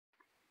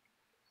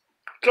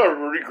What's up,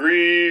 everybody?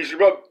 Greasy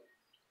Bub.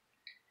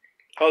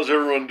 How's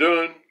everyone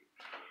doing?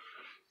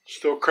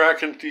 Still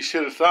cracking these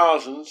hit of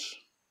thousands.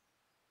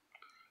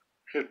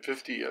 Hit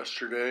 50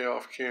 yesterday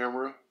off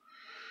camera.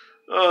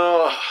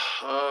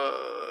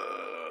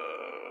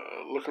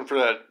 Looking for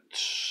that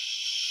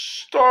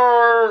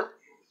star.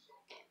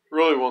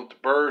 Really want the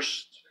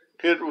burst.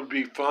 Hit would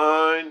be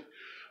fine.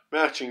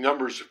 Matching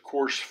numbers, of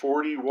course,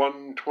 40,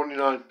 1,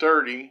 29,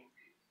 30,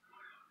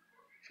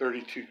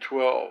 32,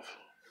 12.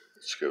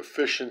 Let's go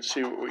fish and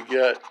see what we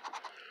get.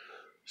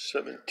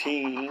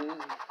 17,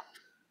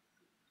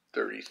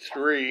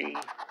 33,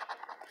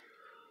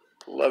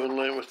 11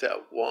 land with that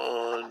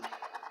 1,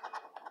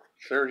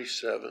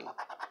 37,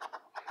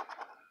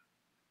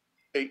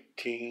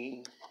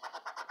 18,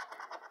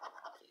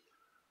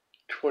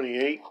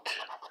 28,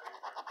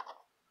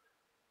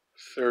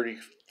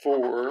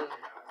 34,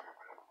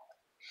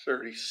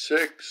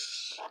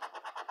 36,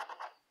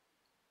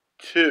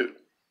 2,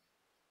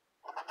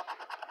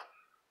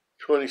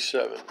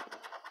 27,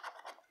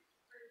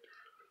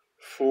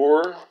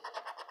 4,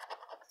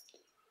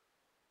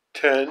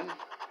 10,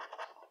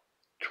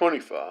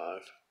 25,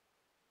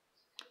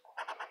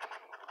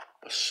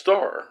 a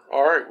star.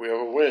 All right, we have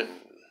a win.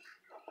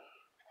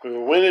 We have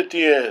a win at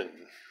the end.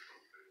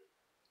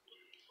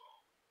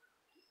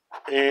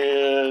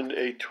 And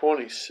a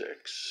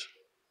 26.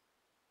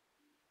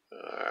 All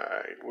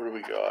right, what do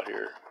we got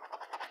here?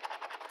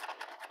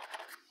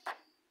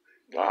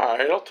 All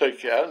right, I'll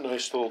take that.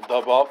 Nice little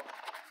dub up.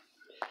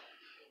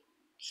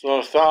 It's not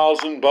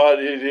 1,000, but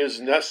it is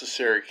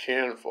necessary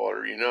can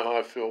fodder. You know how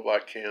I feel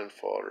about can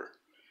fodder.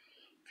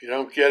 If you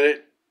don't get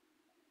it,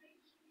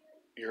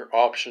 your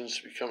options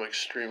become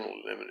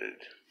extremely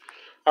limited.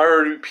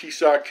 Alrighty,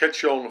 peace out.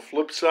 Catch you on the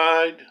flip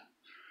side.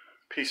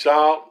 Peace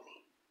out.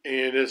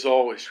 And as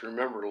always,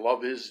 remember,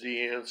 love is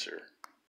the answer.